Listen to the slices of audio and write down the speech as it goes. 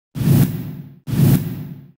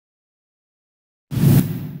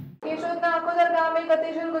કેશોદના અખોદર ગામે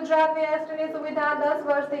ગતિશીલ ગુજરાતની એસટીની સુવિધા 10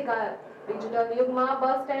 વર્ષથી ગાયબ। ડિજિટલ યુગમાં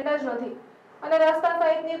બસ સ્ટેન્ડ જ નથી અને રસ્તા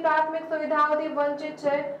સહિતની પ્રાથમિક સુવિધાઓથી વંચિત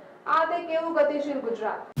છે। આ તે કેવું ગતિશીલ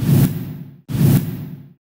ગુજરાત।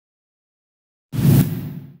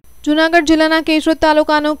 જૂનાગઢ જિલ્લાના કેશોદ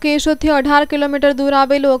તાલુકાનું કેશોદથી 18 કિલોમીટર દૂર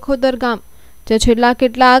આવેલું અખોદર ગામ, જે છેલ્લા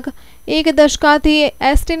કેટલાક એક દશકાથી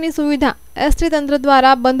એસટીની સુવિધા એસટી તંત્ર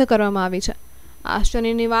દ્વારા બંધ કરવામાં આવી છે।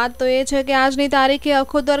 આશ્ચર્યની વાત તો એ છે કે આજની તારીખે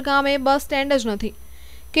અખોદર ગામે બસ સ્ટેન્ડ જ નથી।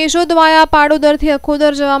 કેશોદ વાયા પાડોદરથી અખોદર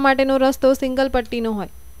જવા માટેનો રસ્તો સિંગલ પટ્ટીનો હોય,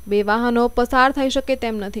 બે વાહનો પસાર થઈ શકે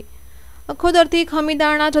તેમ નથી। અખોદરથી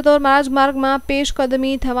ખમીદાણા જતો રાજમાર્ગમાં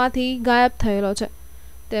પેશકદમી થવાથી ગાયબ થયેલો છે।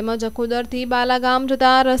 તેમજ અખોદરથી બાલાગામ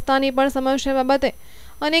જતા રસ્તાની પણ સમસ્યા બાબતે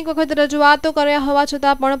અનેક વખત રજૂઆતો કર્યા હોવા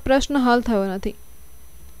છતાં પણ પ્રશ્ન હલ થયો નથી।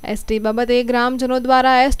 એસટી બાબતે ગ્રામજનો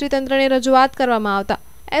દ્વારા એસટી તંત્રને રજૂઆત કરવામાં આવતા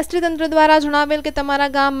એસટી તંત્ર દ્વારા જણાવેલ કે તમારા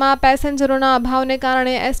ગામમાં પેસેન્જરોના અભાવને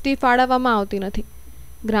કારણે એસટી ફાળવવામાં આવતી નથી।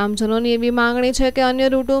 ગ્રામજનોની એવી માંગણી છે કે અન્ય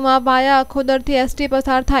રૂટોમાં વાયા અખોદરથી એસટી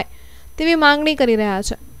પસાર થાય તેવી માંગણી કરી રહ્યા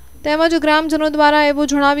છે। તેમજ ગ્રામજનો દ્વારા એવું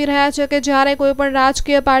જણાવી રહ્યા છે કે જ્યારે કોઈ પણ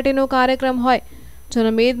રાજકીય પાર્ટીનો કાર્યક્રમ હોય,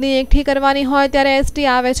 જનમેદની એકઠી કરવાની હોય ત્યારે એસટી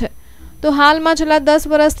આવે છે, તો હાલમાં છેલ્લા 10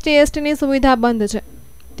 વર્ષથી એસટીની સુવિધા બંધ છે।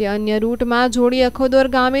 તે અન્ય રૂટમાં જોડી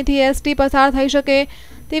અખોદર ગામેથી એસટી પસાર થઈ શકે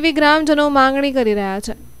તેવી ગ્રામજનો માંગણી કરી રહ્યા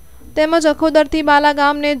છે। તેમજ અખોદરથી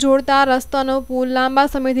બાલાગામને જોડતા રસ્તાનો પુલ લાંબા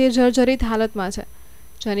સમયથી જર્જરિત હાલતમાં છે,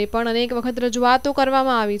 જેની પણ અનેક વખત રજૂઆતો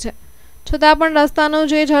કરવામાં આવી છે, છતાં પણ રસ્તાનો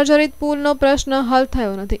જે જર્જરિત પુલનો પ્રશ્ન હલ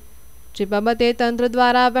થયો નથી, જે બાબતે તંત્ર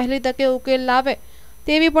દ્વારા વહેલી તકે ઉકેલ લાવે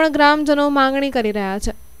તેવી પણ ગ્રામજનો માંગણી કરી રહ્યા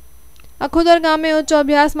છે। અખોદર ગામે ઉચ્ચ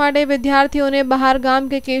અભ્યાસ માટે વિદ્યાર્થીઓને બહાર ગામ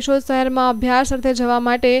કે કેશોદ શહેરમાં અભ્યાસ અર્થે જવા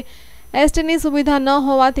માટે એસટીની સુવિધા ન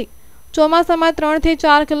હોવાથી ચોમાસામાં 3 થી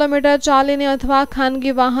 4 કિલોમીટર ચાલીને અથવા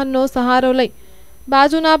ખાનગી વાહનનો સહારો લઈ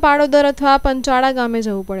બાજુના પાડોદર અથવા પંચાળા ગામે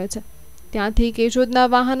જવું પડે છે। ત્યાંથી કેશોદના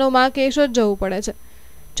વાહનોમાં કેશોદ જવું પડે છે,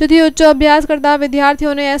 જેથી ઉચ્ચ અભ્યાસ કરતા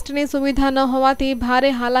વિદ્યાર્થીઓને એસટીની સુવિધા ન હોવાથી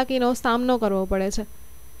ભારે હાલાકીનો સામનો કરવો પડે છે।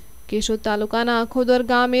 કેશોદ તાલુકાના અખોદર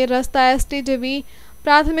ગામે રસ્તા એસટી જેવી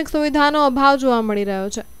પ્રાથમિક સુવિધાનો અભાવ જોવા મળી રહ્યો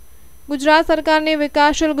છે। ગુજરાત સરકારની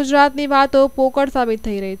વિકાસશીલ ગુજરાતની વાતો પોકળ સાબિત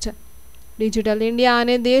થઈ રહી છે। ડિજિટલ ઇન્ડિયા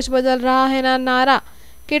અને દેશ બદલ રહા હૈના નારા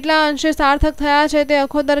કેટલા અંશે સાર્થક થયા છે તે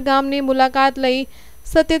અખોદર ગામની મુલાકાત લઈ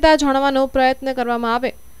સત્યતા જાણવાનો પ્રયત્ન કરવામાં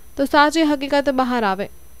આવે તો સાચી હકીકત બહાર આવે।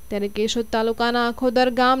 ત્યારે કેશોદ તાલુકાના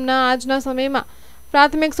અખોદર ગામના આજના સમયમાં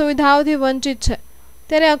પ્રાથમિક સુવિધાઓથી વંચિત છે,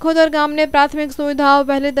 ત્યારે અખોદર ગામને પ્રાથમિક સુવિધાઓ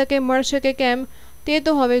વહેલી તકે મળશે કે કેમ તે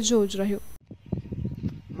તો હવે જોવું જ રહ્યું।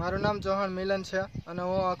 મારું નામ ચૌહાણ મિલન છે અને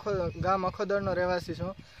હું ગામ અખોદરનો રહેવાસી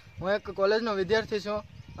છું। હું એક કોલેજનો વિદ્યાર્થી છું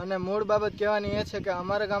અને મૂળ બાબત કહેવાની એ છે કે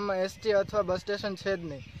અમારા ગામમાં એસટી અથવા બસ સ્ટેશન છે જ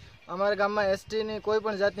નહીં। અમારા ગામમાં એસટીની કોઈ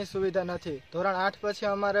પણ જાતની સુવિધા નથી। ધોરણ 8 પછી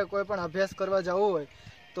અમારે કોઈ પણ અભ્યાસ કરવા જવું હોય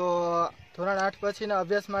તો ધોરણ 8 પછીના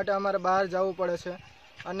અભ્યાસ માટે અમારે બહાર જવું પડે છે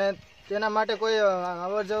અને તેના માટે કોઈ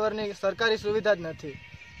અવર જવરની સરકારી સુવિધા જ નથી,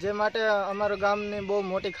 જે માટે અમારા ગામની બહુ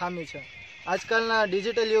મોટી ખામી છે। આજકાલના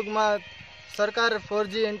ડિજિટલ યુગમાં સરકાર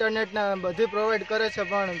 4G ઇન્ટરનેટના બધી પ્રોવાઈડ કરે છે,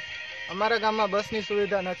 પણ અમારા ગામમાં બસની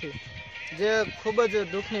સુવિધા નથી, જે ખૂબ જ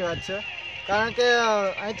દુઃખની વાત છે। કારણ કે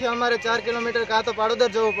અહીંથી અમારે 4 કિલોમીટર કાં તો પાડોદર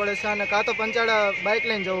જવું પડે છે અને કાં તો પંચાળા બાઇક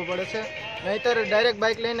લઈને જવું પડે છે, નહીંતર ડાયરેક્ટ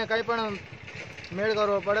બાઇક લઈને કંઈ પણ મેળ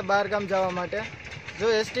કરવો પડે બહાર ગામ જવા માટે। જો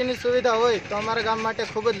એસટીની સુવિધા હોય તો અમારા ગામ માટે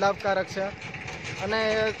ખૂબ જ લાભકારક છે અને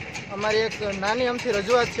અમારી એક નાની અમથી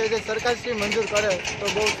રજૂઆત છે જે સરકારશ્રી મંજૂર કરે તો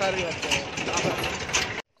બહુ સારી વાત છે।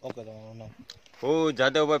 ઓકે, તમારું નામ? હું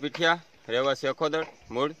જાદવભાઈ પીઠિયા, રહેવાસી અખોદર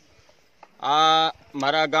મૂળ। આ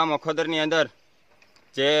મારા ગામ અખોદરની અંદર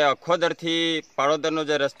જે અખોદરથી પાડોદરનો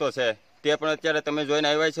જે રસ્તો છે તે પણ અત્યારે તમે જોઈને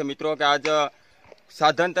આવ્યા છે મિત્રો કે આજ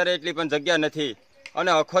સાધનતરે એટલી પણ જગ્યા નથી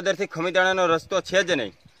અને અખોદરથી ખમીદાણાનો રસ્તો છે જ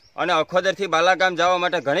નહીં અને અખોદરથી બાલાગામ જવા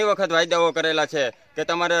માટે ઘણી વખત વાયદાઓ કરેલા છે કે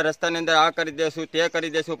તમારે રસ્તાની અંદર આ કરી દેશું તે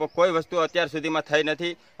કરી દેશું, પણ કોઈ વસ્તુ અત્યાર સુધીમાં થઈ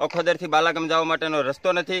નથી। અખોદરથી બાલાગામ જવા માટેનો રસ્તો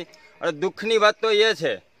નથી અને દુઃખની વાત તો એ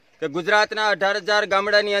છે કે ગુજરાતના 18,000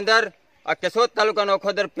 ગામડાની અંદર આ કેશોદ તાલુકાનું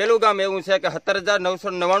અખોદર પહેલું ગામ એવું છે કે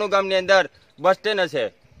 17,999 ગામની અંદર બસ સ્ટેન્ડ છે,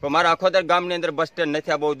 પણ મારા અખોદર ગામની અંદર બસ સ્ટેન્ડ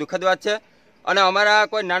નથી। આ બહુ દુઃખદ વાત છે અને અમારા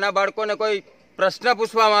કોઈ નાના બાળકોને કોઈ પ્રશ્ન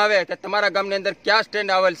પૂછવામાં આવે કે તમારા ગામની અંદર ક્યાં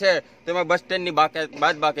સ્ટેન્ડ આવેલ છે તો એમાં બસ સ્ટેન્ડની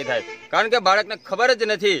બાદ બાકી થાય, કારણ કે બાળકને ખબર જ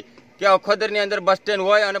નથી કે અખોદરની અંદર બસ સ્ટેન્ડ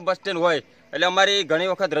હોય અને બસ સ્ટેન્ડ હોય। એટલે અમારી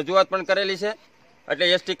ઘણી વખત રજૂઆત પણ કરેલી છે, એટલે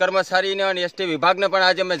એસટી કર્મચારીને અને એસટી વિભાગને પણ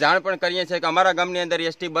આજે અમે જાણ પણ કરીએ છીએ કે અમારા ગામની અંદર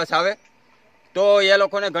એસટી બસ આવે તો એ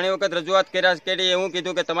લોકોને ઘણી વખત રજૂઆત કરી એવું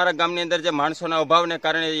કીધું કે તમારા ગામની અંદર જે માણસોના અભાવને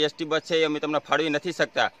કારણે એસટી બસ છે એ અમે તમને ફાળવી નથી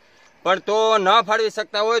શકતા। પણ તો ન ફાળવી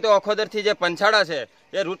શકતા હોય તો અખોદરથી જે પંચાળા છે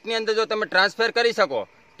એ રૂટની અંદર જો તમે ટ્રાન્સફર કરી શકો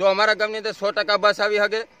તો અમારા ગામની અંદર 100% બસ આવી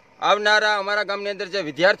શકે આવનારા અમારા ગામની અંદર જે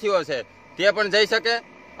વિદ્યાર્થીઓ છે તે પણ જઈ શકે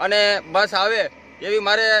અને બસ આવે એવી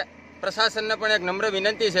મારે પ્રશાસનને પણ એક નમ્ર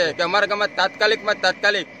વિનંતી છે કે અમારા ગામમાં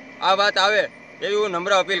તાત્કાલિક આ વાત આવે એવી હું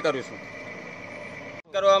નમ્ર અપીલ કરું છું.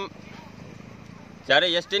 જ્યારે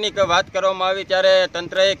એસટીની વાત કરવામાં આવી ત્યારે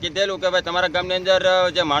તંત્રએ કીધેલું કે ભાઈ તમારા ગામની અંદર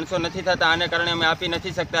જે માણસો નથી થતા આને કારણે અમે આપી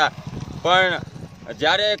નથી શકતા, પણ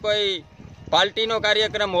જ્યારે કોઈ પાર્ટીનો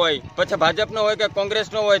કાર્યક્રમ હોય, પછી ભાજપનો હોય કે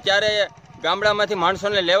કોંગ્રેસનો હોય, ત્યારે ગામડામાંથી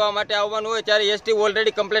માણસોને લેવા માટે આવવાનું હોય ત્યારે એસટી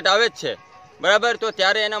ઓલરેડી કમ્પ્લીટ આવે જ છે, બરાબર. તો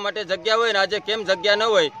ત્યારે એના માટે જગ્યા હોય ને આજે કેમ જગ્યા ન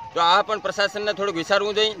હોય, તો આ પણ પ્રશાસનને થોડુંક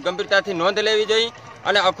વિચારવું જોઈએ, ગંભીરતાથી નોંધ લેવી જોઈએ.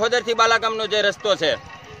 અને અખોદરથી બાલાગામનો જે રસ્તો છે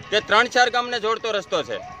તે 3-4 ગામને જોડતો રસ્તો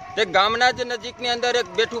છે. તે ગામના જ નજીકની અંદર એક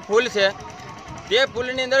બેઠું પુલ છે. તે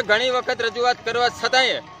પુલની અંદર ઘણી વખત રજૂઆત કરવા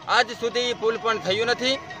છતાંય આજ સુધી પુલ પણ થયું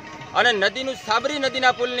નથી. અને નદીનું સાબરી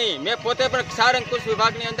નદીના પુલની મેં પોતે પણ ક્ષાર અંકુશ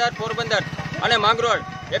વિભાગની અંદર પોરબંદર અને માંગરોળ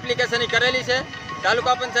એપ્લિકેશન કરેલી છે,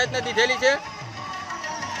 તાલુકા પંચાયતને દીધેલી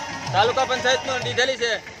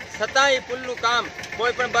છે, છતાંય પુલનું કામ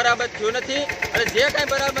કોઈ પણ બરાબર થયું નથી. અને જે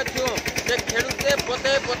કાંઈ બરાબર થયું તે ખેડૂતે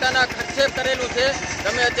પોતે પોતાના ખર્ચે કરેલું છે.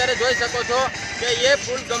 તમે અત્યારે જોઈ શકો છો કે એ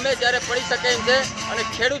પુલ ગમે ત્યારે પડી શકે એમ છે અને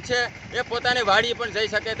ખેડૂત છે એ પોતાની વાડી પણ જઈ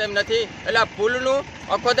શકે તેમ નથી. એટલે આ પુલનું,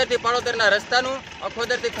 અખોદરથી પાળોદરના રસ્તાનું,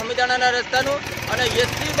 અખોદરથી ખમીદાણાના રસ્તાનું અને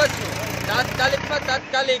એસટી બસનું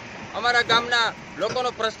તાત્કાલિક અમારા ગામના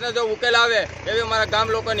લોકોનો પ્રશ્ન જો ઉકેલ આવે એવી અમારા ગામ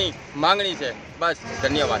લોકોની માંગણી છે. બસ,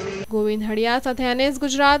 ધન્યવાદ. ગોવિંદ હડિયા સાથે NS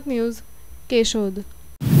ગુજરાત ન્યૂઝ, કેશોદ.